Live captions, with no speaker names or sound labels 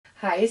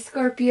Hi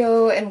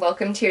Scorpio, and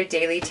welcome to your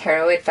daily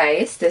tarot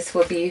advice. This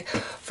will be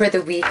for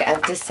the week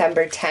of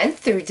December 10th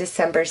through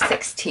December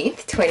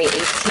 16th,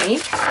 2018.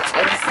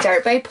 I will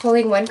start by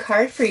pulling one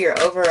card for your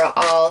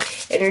overall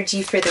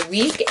energy for the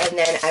week, and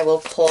then I will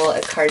pull a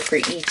card for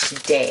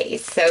each day.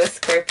 So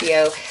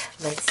Scorpio,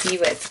 let's see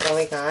what's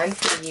going on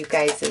for you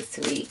guys this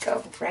week.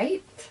 All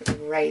right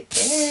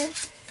there.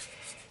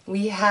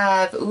 We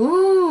have,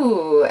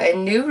 a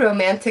new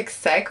romantic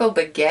cycle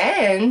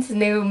begins,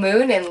 new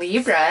moon in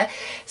Libra.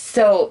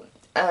 So,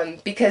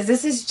 because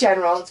this is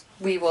general,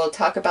 we will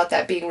talk about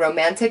that being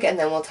romantic, and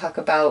then we'll talk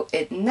about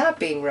it not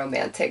being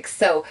romantic.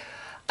 So,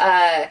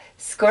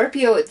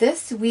 Scorpio,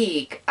 this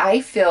week,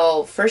 I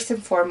feel, first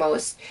and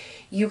foremost,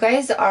 you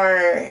guys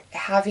are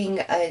having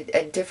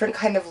a different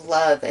kind of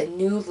love, a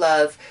new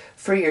love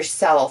for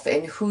yourself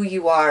and who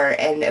you are,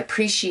 and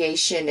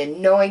appreciation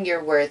and knowing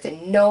your worth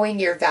and knowing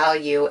your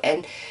value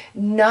and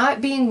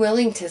not being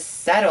willing to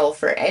settle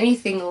for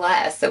anything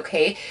less,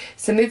 okay?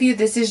 Some of you,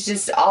 this is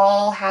just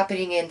all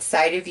happening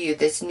inside of you.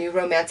 This new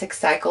romantic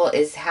cycle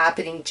is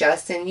happening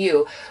just in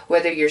you.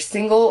 Whether you're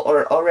single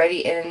or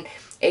already in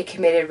a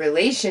committed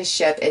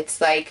relationship, it's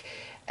like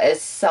a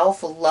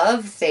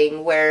self-love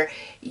thing where,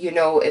 you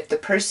know, if the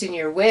person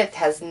you're with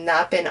has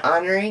not been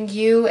honoring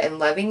you and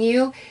loving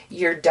you,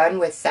 you're done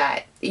with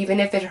that.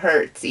 Even if it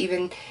hurts,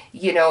 even,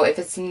 you know, if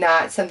it's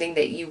not something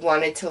that you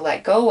wanted to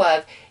let go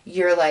of,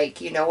 you're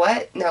like, you know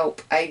what?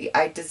 Nope,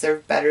 I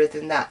deserve better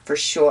than that for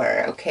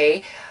sure,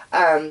 okay?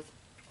 And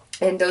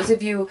those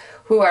of you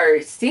who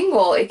are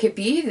single, it could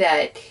be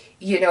that,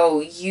 you know,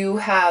 you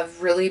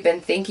have really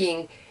been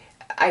thinking,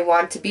 I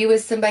want to be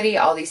with somebody,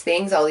 all these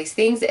things,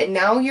 and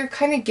now you're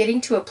kind of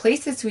getting to a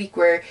place this week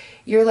where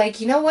you're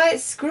like, you know what,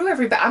 screw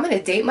everybody, I'm going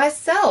to date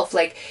myself.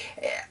 Like,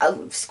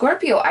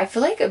 Scorpio, I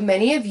feel like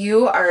many of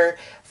you are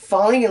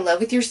falling in love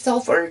with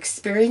yourself or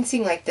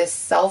experiencing like this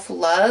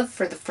self-love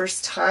for the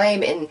first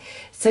time in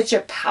such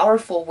a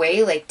powerful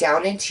way, like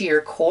down into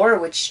your core,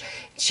 which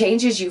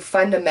changes you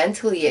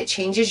fundamentally. It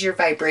changes your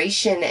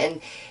vibration,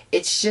 and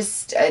it's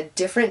just a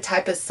different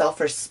type of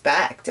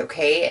self-respect,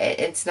 okay?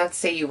 It's not to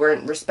say you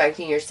weren't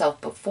respecting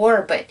yourself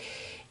before, but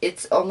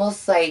it's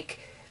almost like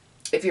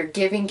if you're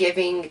giving,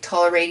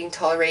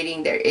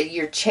 tolerating,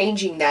 you're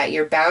changing that.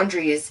 Your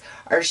boundaries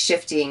are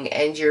shifting,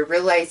 and you're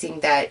realizing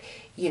that,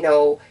 you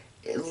know,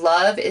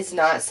 love is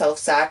not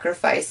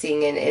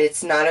self-sacrificing, and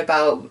it's not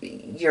about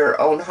your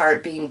own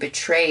heart being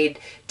betrayed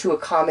to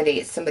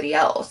accommodate somebody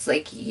else.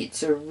 Like,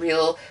 it's a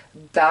real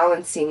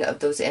balancing of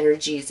those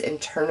energies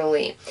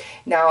internally.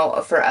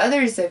 Now, for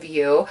others of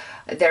you,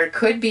 there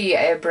could be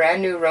a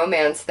brand new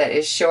romance that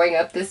is showing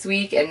up this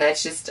week, and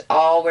that's just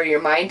all where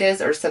your mind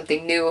is, or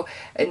something new,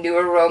 a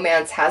newer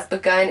romance has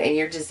begun, and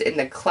you're just in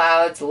the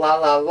clouds, la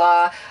la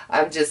la,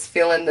 I'm just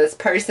feeling this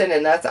person,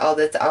 and that's all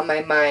that's on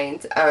my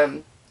mind.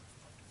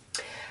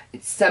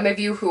 Some of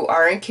you who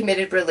are in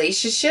committed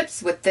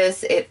relationships with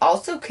this, it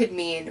also could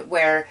mean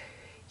where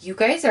you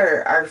guys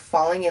are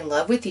falling in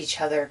love with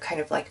each other kind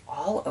of like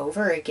all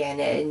over again.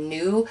 A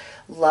new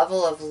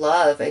level of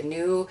love, a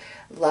new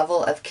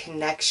level of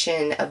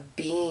connection, of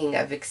being,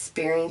 of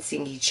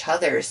experiencing each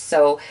other.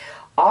 So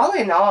all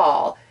in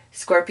all,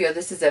 Scorpio,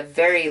 this is a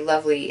very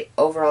lovely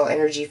overall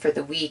energy for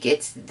the week.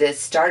 It's the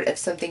start of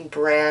something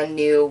brand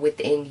new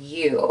within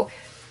you.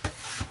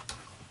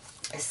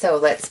 So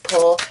let's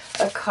pull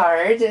a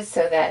card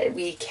so that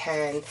we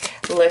can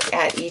look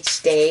at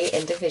each day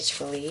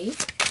individually.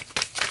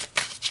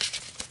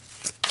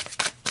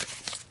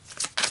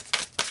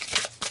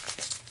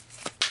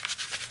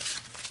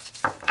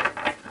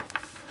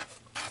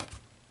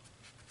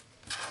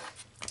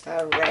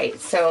 All right,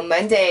 so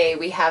Monday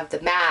we have the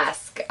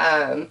Mask.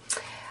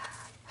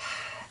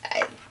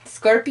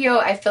 Scorpio,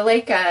 I feel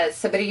like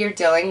somebody you're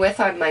dealing with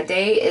on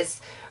Monday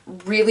is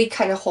really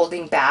kind of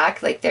holding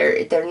back, like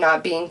they're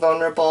not being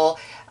vulnerable.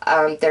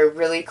 They're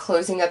really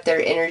closing up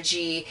their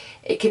energy.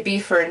 It could be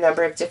for a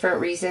number of different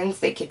reasons.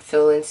 They could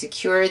feel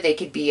insecure. They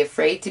could be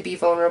afraid to be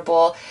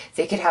vulnerable.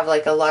 They could have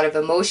like a lot of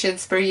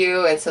emotions for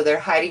you, and so they're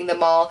hiding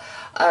them all.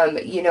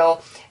 You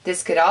know,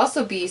 this could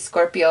also be,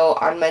 Scorpio,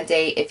 on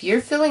Monday, if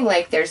you're feeling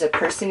like there's a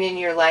person in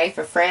your life,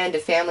 a friend, a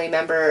family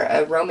member,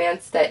 a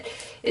romance that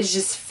is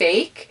just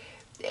fake,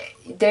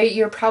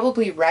 you're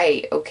probably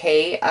right,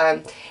 okay?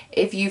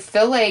 If you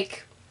feel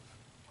like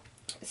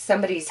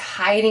somebody's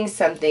hiding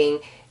something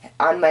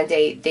on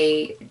Monday,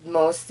 they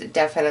most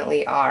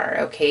definitely are,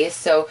 okay?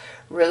 So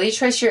really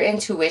trust your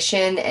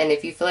intuition, and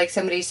if you feel like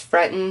somebody's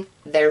fronting,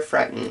 they're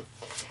fronting.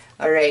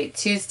 All right,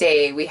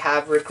 Tuesday, we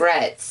have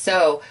regret.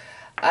 So,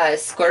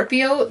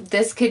 Scorpio,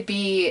 this could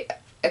be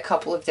a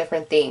couple of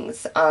different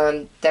things.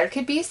 There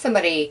could be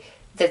somebody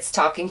that's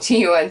talking to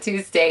you on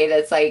Tuesday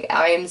that's like,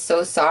 I am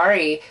so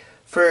sorry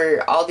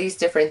for all these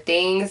different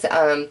things,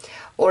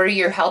 or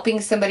you're helping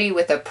somebody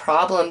with a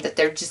problem that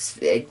they're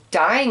just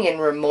dying in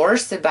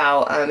remorse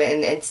about,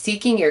 and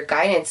seeking your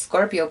guidance.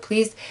 Scorpio,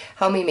 please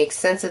help me make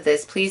sense of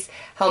this. Please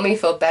help me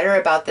feel better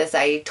about this.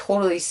 I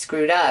totally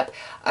screwed up.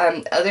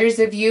 Others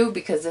of you,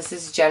 because this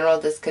is general,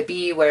 this could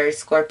be where,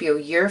 Scorpio,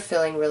 you're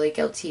feeling really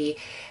guilty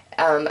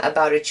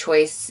about a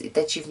choice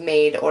that you've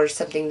made or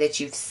something that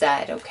you've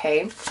said,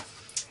 okay?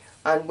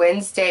 On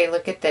Wednesday,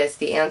 look at this.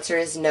 The answer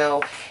is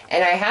no.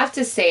 And I have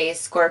to say,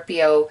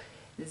 Scorpio,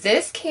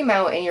 this came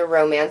out in your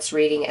romance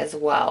reading as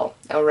well,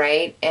 all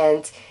right?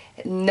 And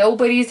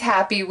nobody's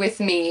happy with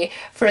me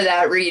for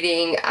that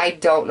reading. I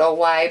don't know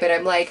why, but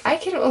I'm like, I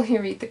can only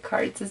read the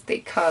cards as they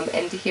come.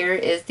 And here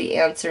is the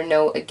answer,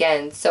 no,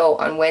 again. So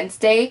on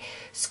Wednesday,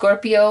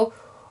 Scorpio,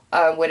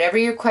 whatever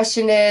your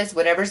question is,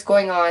 whatever's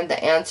going on,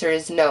 the answer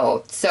is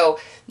no. So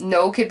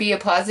no could be a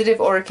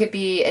positive or it could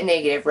be a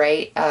negative,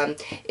 right?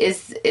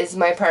 Is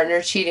my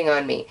partner cheating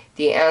on me?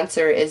 The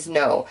answer is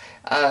no.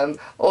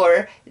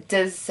 Or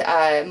does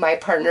my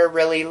partner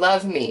really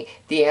love me?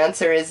 The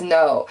answer is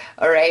no.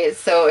 All right.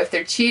 So if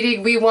they're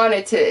cheating, we want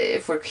it to,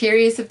 if we're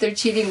curious if they're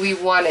cheating, we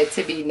want it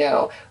to be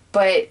no.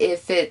 But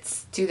if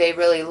it's, do they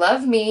really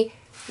love me?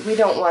 We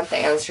don't want the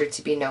answer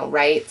to be no,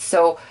 right?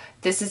 So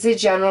this is a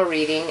general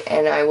reading,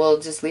 and I will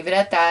just leave it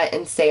at that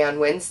and say on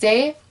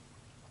Wednesday,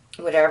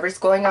 whatever's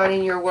going on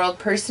in your world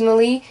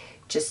personally,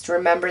 just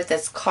remember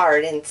this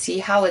card and see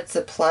how it's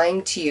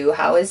applying to you.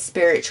 How is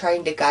Spirit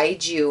trying to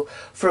guide you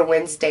for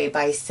Wednesday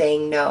by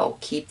saying no?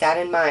 Keep that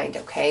in mind,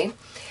 okay?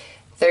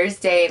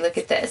 Thursday, look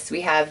at this.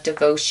 We have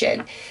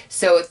devotion.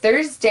 So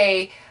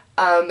Thursday,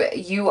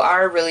 you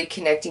are really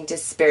connecting to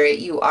Spirit.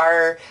 You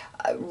are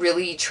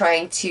really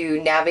trying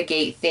to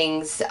navigate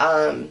things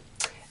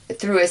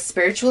through a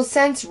spiritual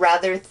sense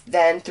rather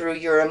than through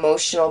your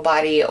emotional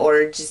body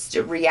or just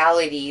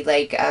reality,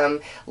 like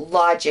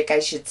logic, I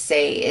should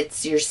say.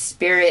 It's your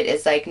spirit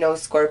is like, no,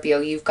 Scorpio,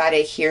 you've got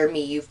to hear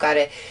me. You've got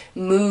to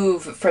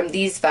move from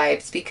these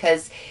vibes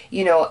because,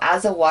 you know,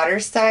 as a water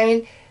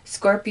sign,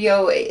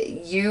 Scorpio,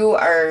 you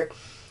are,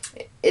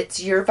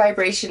 it's your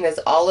vibration is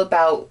all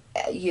about,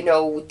 you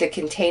know, the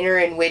container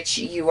in which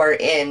you are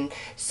in.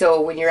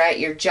 So when you're at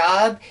your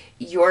job,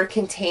 your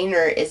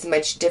container is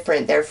much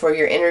different. Therefore,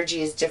 your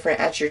energy is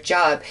different at your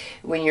job.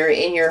 When you're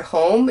in your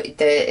home,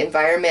 the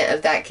environment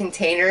of that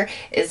container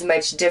is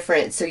much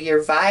different. So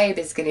your vibe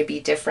is going to be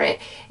different.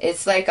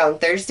 It's like on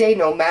Thursday,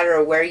 no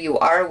matter where you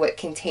are, what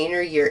container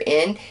you're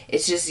in,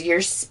 it's just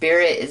your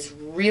spirit is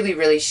really,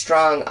 really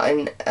strong.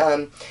 And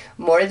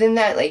more than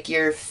that, like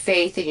your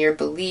faith and your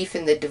belief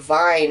in the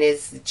divine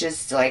is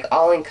just like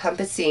all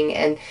encompassing.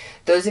 And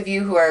those of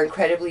you who are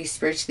incredibly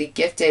spiritually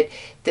gifted,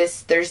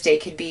 this Thursday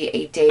could be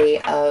a day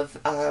of,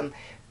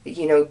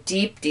 you know,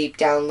 deep, deep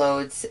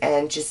downloads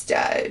and just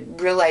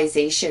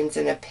realizations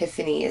and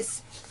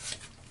epiphanies.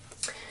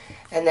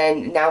 And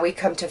then now we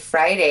come to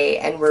Friday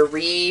and we're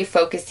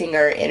refocusing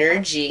our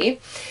energy.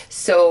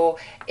 So,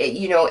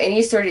 you know,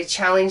 any sort of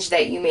challenge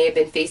that you may have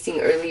been facing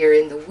earlier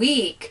in the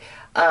week,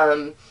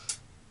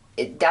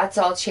 that's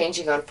all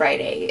changing on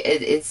Friday.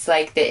 It's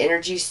like the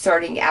energy's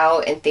starting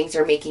out and things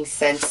are making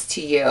sense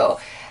to you.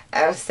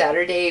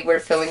 Saturday,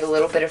 we're feeling a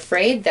little bit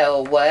afraid,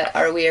 though. What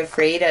are we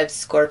afraid of,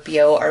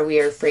 Scorpio? Are we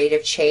afraid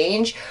of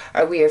change?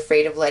 Are we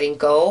afraid of letting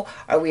go?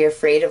 Are we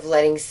afraid of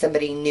letting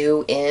somebody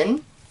new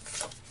in?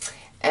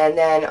 And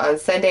then on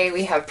Sunday,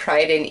 we have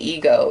pride and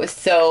ego.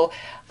 So,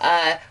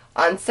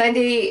 on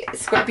Sunday,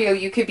 Scorpio,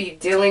 you could be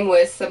dealing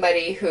with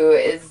somebody who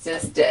is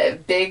just a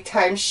big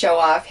time show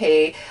off.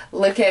 Hey,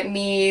 look at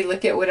me,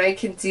 look at what I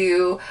can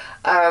do.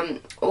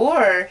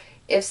 Or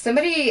if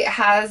somebody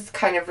has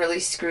kind of really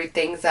screwed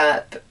things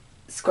up,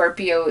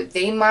 Scorpio,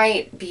 they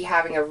might be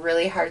having a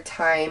really hard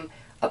time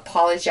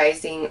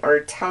apologizing or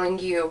telling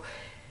you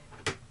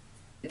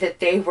that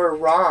they were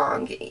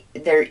wrong.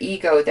 Their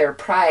ego, their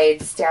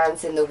pride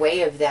stands in the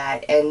way of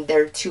that, and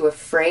they're too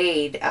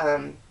afraid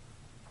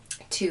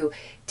to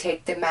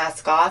take the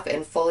mask off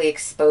and fully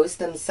expose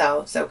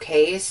themselves,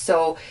 okay?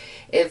 So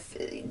if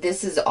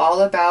this is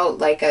all about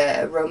like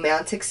a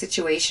romantic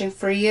situation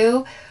for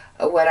you,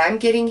 what I'm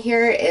getting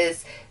here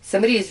is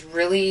somebody's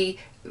really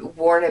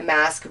worn a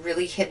mask,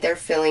 really hid their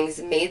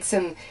feelings, made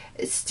some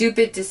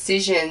stupid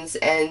decisions,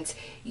 and,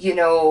 you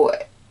know,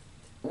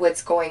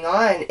 what's going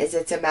on is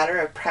it's a matter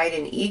of pride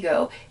and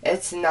ego.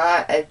 It's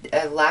not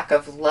a lack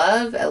of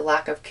love, a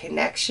lack of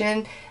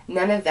connection,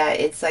 none of that.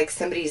 It's like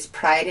somebody's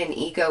pride and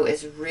ego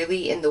is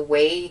really in the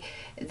way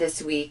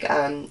this week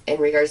in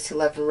regards to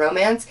love and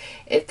romance.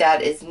 If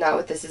that is not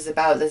what this is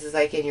about, this is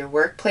like in your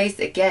workplace.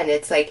 Again,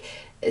 it's like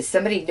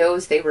somebody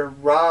knows they were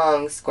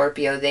wrong,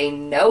 Scorpio. They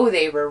know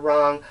they were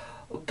wrong,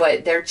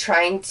 but they're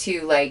trying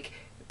to like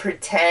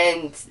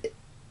pretend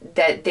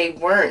that they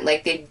weren't.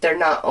 Like they're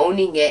not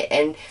owning it,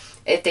 and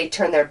if they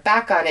turn their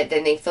back on it,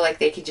 then they feel like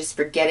they can just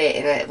forget it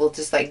and it will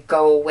just like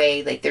go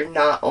away. Like they're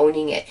not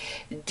owning it.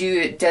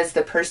 Does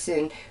the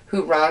person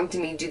who wronged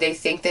me, do they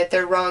think that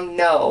they're wrong?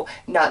 No,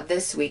 not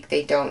this week.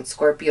 They don't,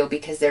 Scorpio,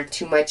 because they're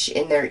too much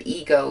in their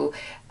ego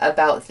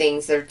about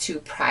things. They're too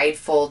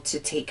prideful to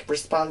take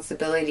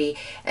responsibility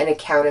and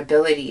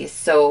accountability.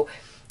 So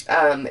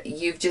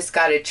you've just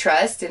got to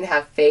trust and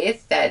have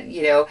faith that,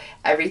 you know,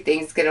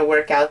 everything's going to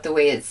work out the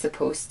way it's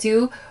supposed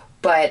to.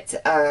 But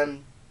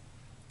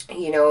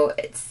you know,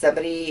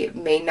 somebody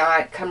may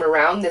not come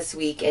around this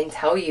week and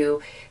tell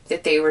you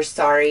that they were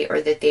sorry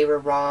or that they were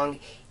wrong,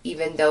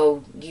 even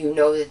though you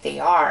know that they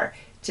are.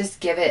 just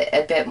give it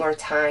a bit more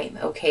time,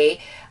 okay?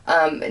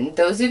 And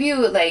those of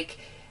you like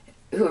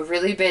who have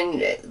really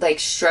been like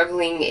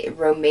struggling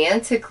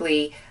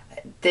romantically,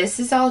 this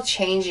is all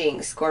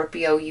changing,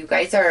 Scorpio. You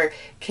guys are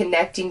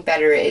connecting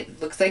better. It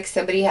looks like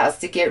somebody has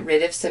to get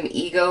rid of some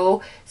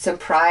ego, some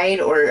pride,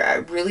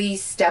 or really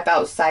step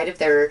outside of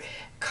their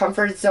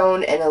comfort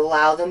zone and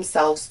allow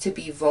themselves to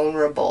be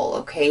vulnerable,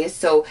 okay?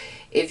 So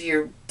if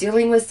you're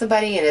dealing with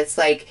somebody and it's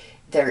like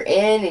they're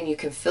in and you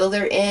can feel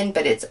they're in,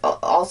 but it's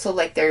also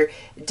like they're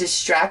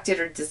distracted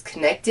or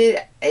disconnected,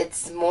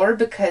 it's more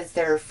because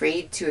they're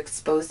afraid to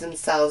expose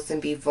themselves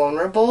and be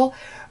vulnerable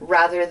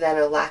rather than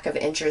a lack of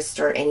interest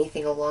or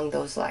anything along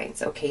those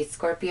lines, okay,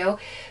 Scorpio?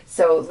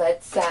 So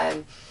let's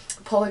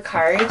pull a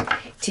card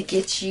to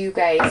get you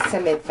guys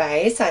some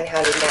advice on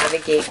how to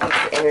navigate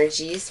these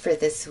energies for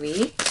this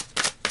week.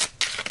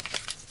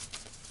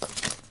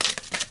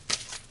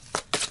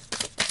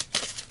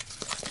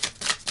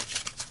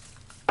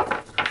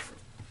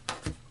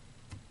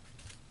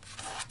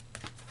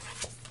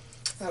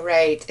 All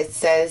right, it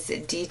says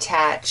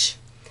detach.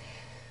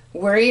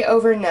 Worry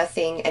over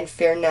nothing and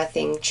fear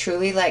nothing.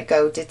 Truly let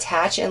go.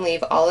 Detach and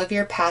leave all of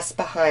your past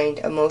behind,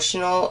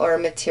 emotional or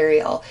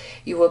material.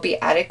 You will be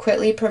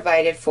adequately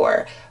provided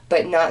for,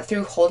 but not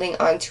through holding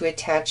on to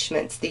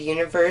attachments. The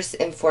universe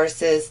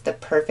enforces the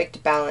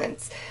perfect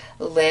balance.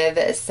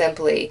 Live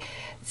simply.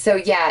 So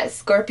yeah,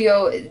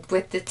 Scorpio,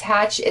 with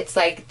detach, it's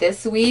like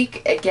this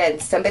week, again,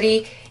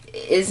 somebody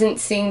isn't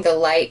seeing the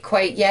light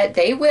quite yet.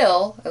 They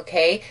will,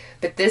 okay?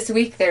 But this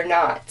week they're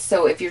not.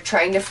 So if you're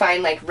trying to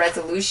find like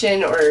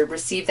resolution or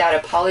receive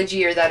that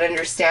apology or that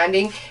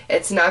understanding,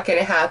 it's not going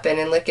to happen.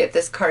 And look at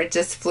this card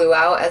just flew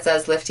out as I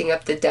was lifting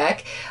up the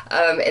deck.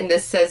 And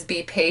this says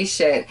be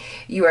patient.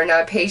 You are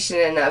not patient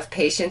enough.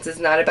 Patience is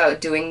not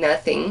about doing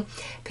nothing.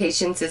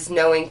 Patience is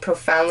knowing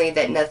profoundly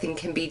that nothing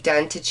can be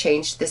done to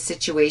change the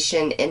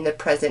situation in the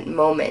present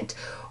moment.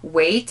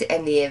 Wait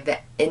and the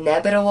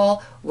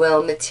inevitable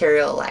will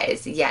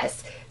materialize.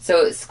 Yes.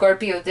 So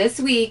Scorpio, this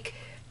week,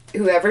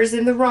 whoever's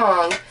in the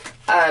wrong,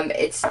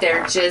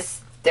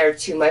 they're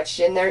too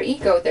much in their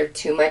ego. They're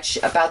too much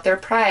about their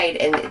pride,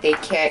 and they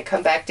can't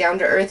come back down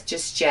to earth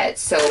just yet.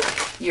 So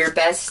you're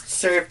best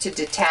served to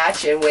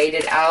detach and wait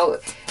it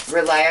out.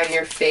 Rely on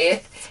your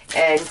faith,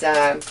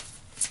 and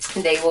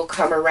they will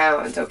come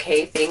around,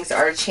 okay? Things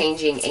are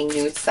changing. A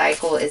new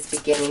cycle is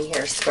beginning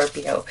here,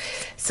 Scorpio.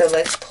 So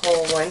let's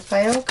pull one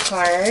final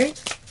card.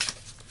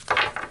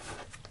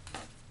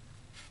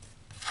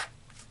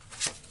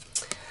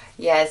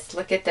 Yes,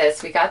 look at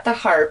this. We got the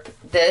harp.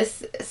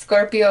 This,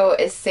 Scorpio,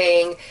 is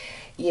saying,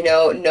 you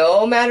know,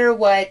 no matter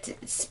what,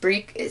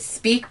 speak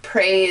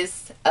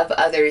praise of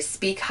others.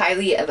 Speak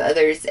highly of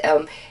others.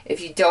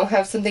 If you don't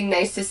have something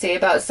nice to say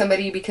about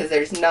somebody because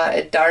there's not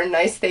a darn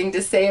nice thing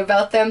to say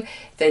about them,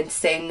 then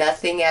say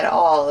nothing at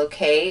all,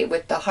 okay?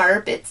 With the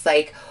harp, it's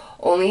like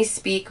only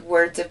speak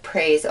words of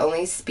praise.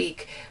 Only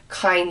speak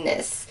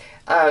kindness.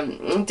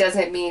 It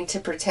doesn't mean to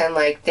pretend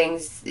like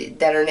things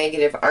that are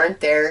negative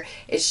aren't there.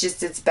 It's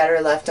just it's better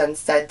left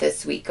unsaid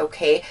this week,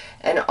 okay?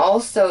 And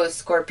also,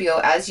 Scorpio,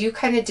 as you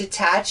kind of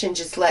detach and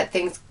just let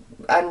things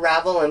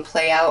unravel and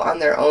play out on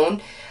their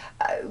own,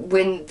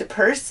 when the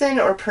person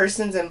or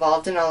persons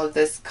involved in all of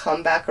this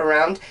come back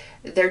around,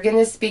 they're going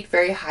to speak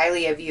very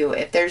highly of you.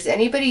 If there's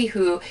anybody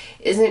who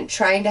isn't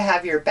trying to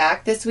have your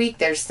back this week,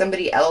 there's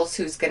somebody else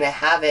who's going to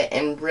have it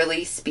and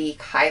really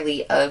speak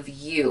highly of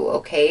you,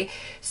 okay?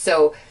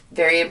 So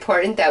very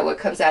important that what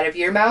comes out of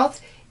your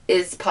mouth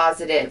is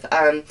positive.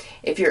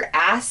 If you're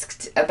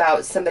asked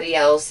about somebody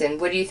else and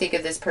what do you think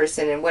of this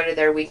person and what are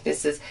their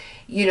weaknesses,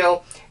 you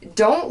know,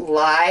 don't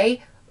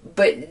lie,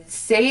 but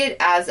say it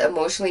as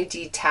emotionally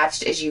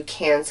detached as you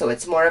can, so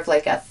it's more of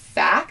like a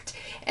fact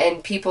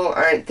and people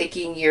aren't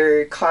thinking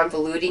you're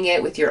convoluting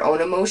it with your own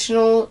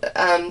emotional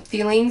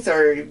feelings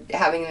or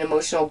having an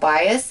emotional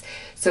bias.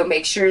 So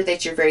make sure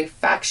that you're very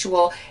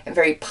factual and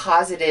very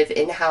positive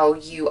in how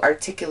you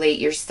articulate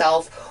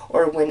yourself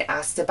or when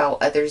asked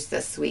about others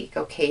this week,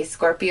 okay,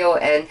 Scorpio?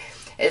 And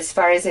as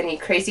far as any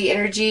crazy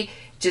energy,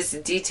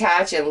 just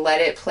detach and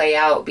let it play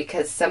out,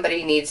 because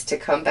somebody needs to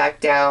come back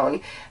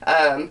down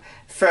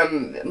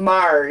from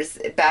Mars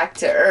back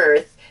to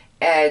Earth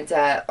and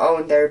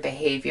own their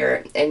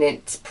behavior. And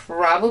it's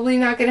probably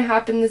not going to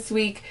happen this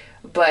week,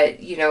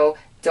 but, you know,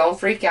 don't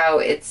freak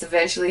out. It's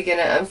eventually going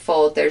to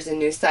unfold. There's a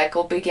new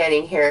cycle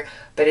beginning here,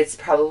 but it's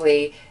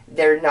probably,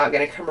 they're not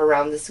going to come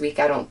around this week,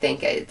 I don't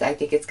think. I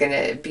think it's going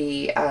to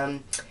be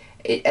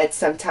at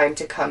some time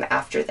to come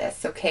after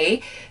this,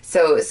 okay?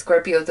 So,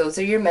 Scorpio, those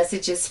are your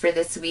messages for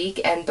this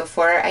week. And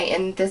before I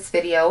end this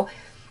video,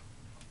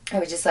 I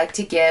would just like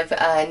to give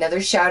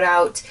another shout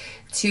out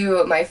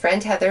to my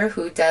friend Heather,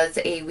 who does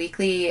a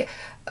weekly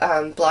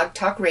Blog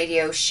Talk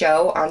Radio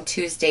show on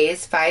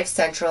Tuesdays, 5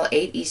 Central,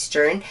 8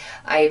 Eastern.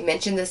 I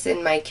mentioned this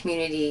in my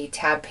community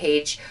tab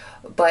page,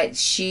 but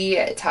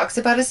she talks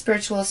about a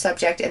spiritual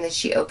subject and then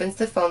she opens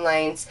the phone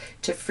lines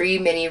to free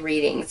mini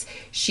readings.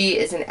 She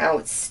is an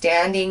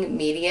outstanding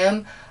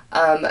medium,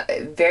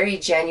 very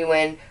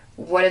genuine,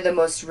 one of the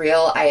most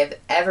real I have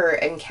ever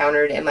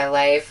encountered in my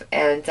life,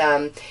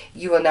 and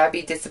you will not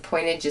be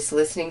disappointed just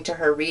listening to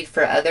her read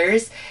for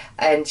others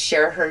and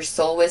share her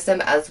soul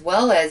wisdom, as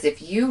well as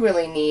if you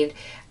really need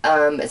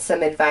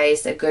some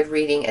advice, a good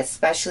reading,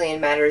 especially in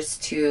matters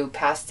to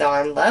passed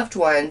on loved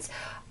ones.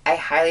 I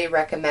highly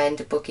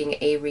recommend booking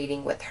a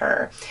reading with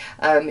her.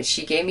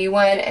 She gave me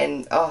one,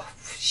 and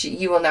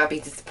you will not be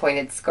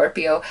disappointed,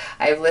 Scorpio.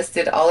 I've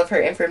listed all of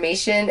her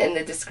information in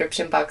the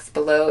description box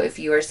below if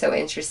you are so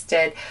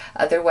interested.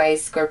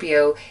 Otherwise,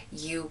 Scorpio,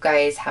 you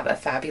guys have a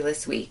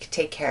fabulous week.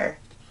 Take care.